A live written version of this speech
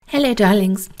Hello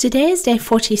darlings, today is day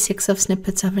 46 of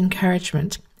Snippets of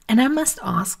Encouragement, and I must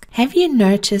ask, have you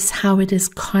noticed how it is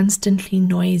constantly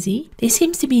noisy? There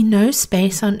seems to be no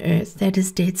space on earth that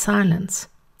is dead silence,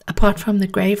 apart from the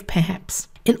grave perhaps.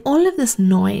 In all of this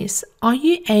noise, are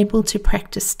you able to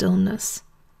practice stillness?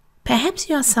 Perhaps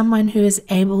you are someone who is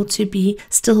able to be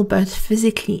still both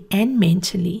physically and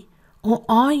mentally, or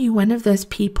are you one of those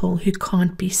people who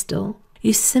can't be still?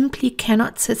 You simply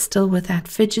cannot sit still without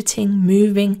fidgeting,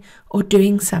 moving, or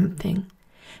doing something.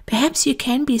 Perhaps you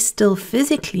can be still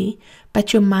physically,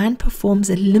 but your mind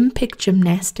performs Olympic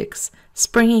gymnastics,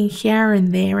 springing here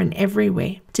and there and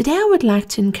everywhere. Today I would like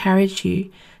to encourage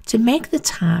you to make the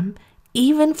time,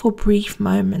 even for brief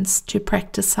moments, to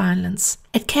practice silence.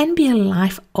 It can be a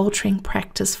life-altering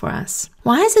practice for us.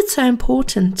 Why is it so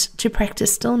important to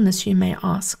practice stillness, you may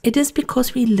ask? It is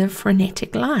because we live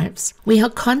frenetic lives. We are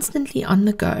constantly on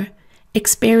the go,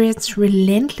 experience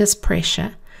relentless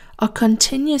pressure, are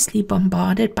continuously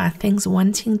bombarded by things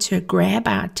wanting to grab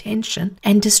our attention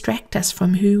and distract us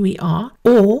from who we are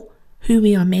or who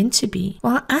we are meant to be.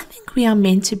 Well, I think we are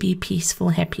meant to be peaceful,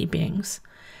 happy beings.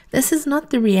 This is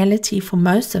not the reality for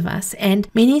most of us, and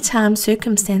many times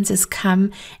circumstances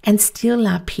come and steal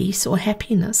our peace or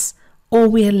happiness, or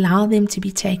we allow them to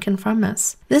be taken from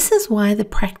us. This is why the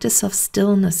practice of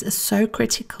stillness is so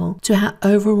critical to our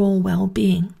overall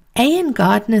well-being. A.N.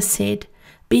 Gardner said,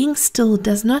 "Being still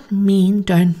does not mean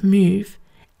don't move.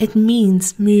 It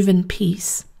means move in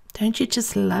peace." Don't you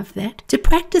just love that? To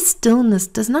practice stillness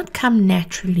does not come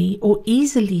naturally or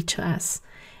easily to us,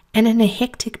 and in a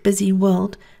hectic, busy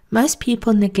world, most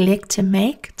people neglect to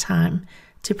make time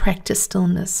to practice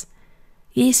stillness.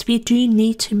 Yes, we do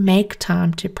need to make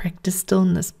time to practice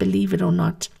stillness, believe it or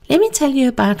not. Let me tell you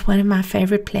about one of my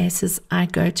favorite places I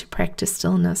go to practice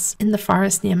stillness, in the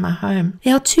forest near my home.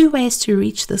 There are two ways to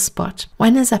reach this spot.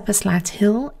 One is up a slight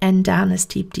hill and down a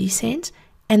steep descent,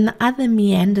 and the other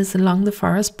meanders along the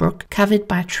forest brook covered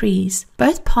by trees.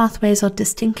 Both pathways are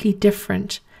distinctly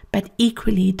different, but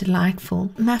equally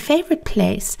delightful. My favorite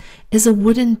place is a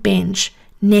wooden bench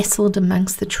nestled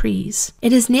amongst the trees.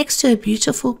 It is next to a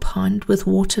beautiful pond with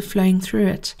water flowing through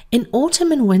it. In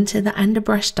autumn and winter, the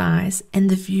underbrush dies and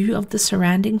the view of the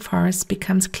surrounding forest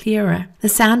becomes clearer. The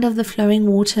sound of the flowing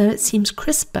water seems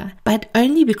crisper, but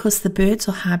only because the birds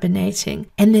are hibernating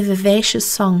and their vivacious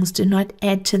songs do not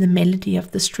add to the melody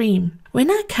of the stream. When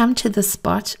I come to the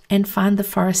spot and find the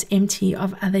forest empty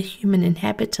of other human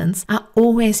inhabitants, I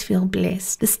always feel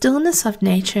blessed. The stillness of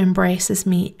nature embraces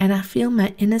me, and I feel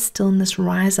my inner stillness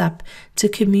rise up to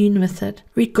commune with it.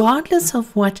 Regardless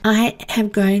of what I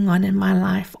have going on in my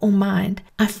life or mind,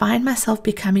 I find myself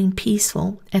becoming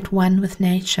peaceful, at one with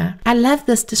nature. I love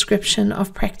this description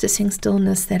of practicing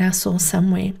stillness that I saw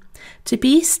somewhere. To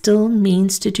be still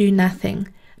means to do nothing,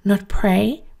 not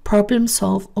pray, problem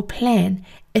solve, or plan.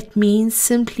 It means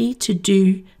simply to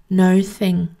do no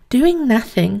thing. Doing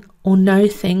nothing or no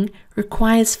thing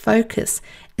requires focus,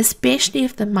 especially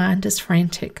if the mind is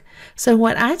frantic. So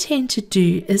what I tend to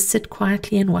do is sit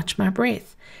quietly and watch my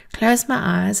breath. Close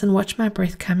my eyes and watch my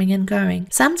breath coming and going.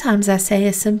 Sometimes I say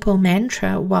a simple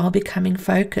mantra while becoming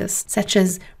focused, such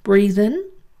as breathe in,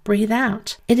 breathe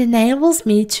out. It enables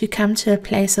me to come to a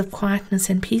place of quietness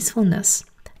and peacefulness.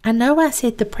 I know I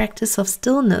said the practice of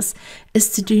stillness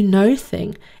is to do no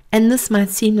thing, and this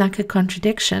might seem like a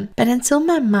contradiction, but until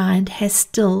my mind has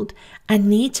stilled, I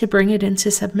need to bring it into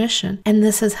submission, and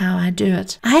this is how I do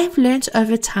it. I have learned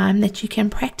over time that you can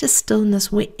practice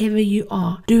stillness wherever you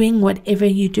are, doing whatever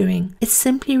you're doing. It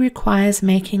simply requires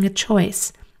making a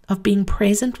choice of being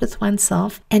present with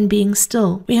oneself and being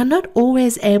still. We are not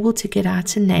always able to get out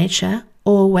to nature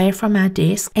or away from our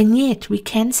desk, and yet we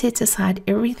can set aside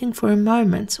everything for a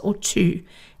moment or two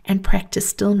and practice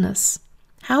stillness.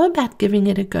 How about giving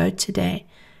it a go today?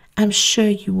 I'm sure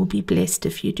you will be blessed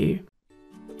if you do.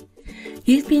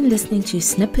 You've been listening to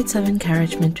Snippets of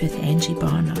Encouragement with Angie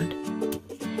Barnard.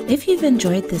 If you've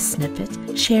enjoyed this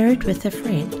snippet, share it with a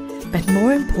friend. But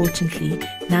more importantly,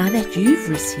 now that you've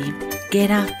received, get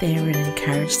out there and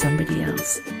encourage somebody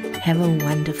else. Have a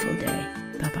wonderful day.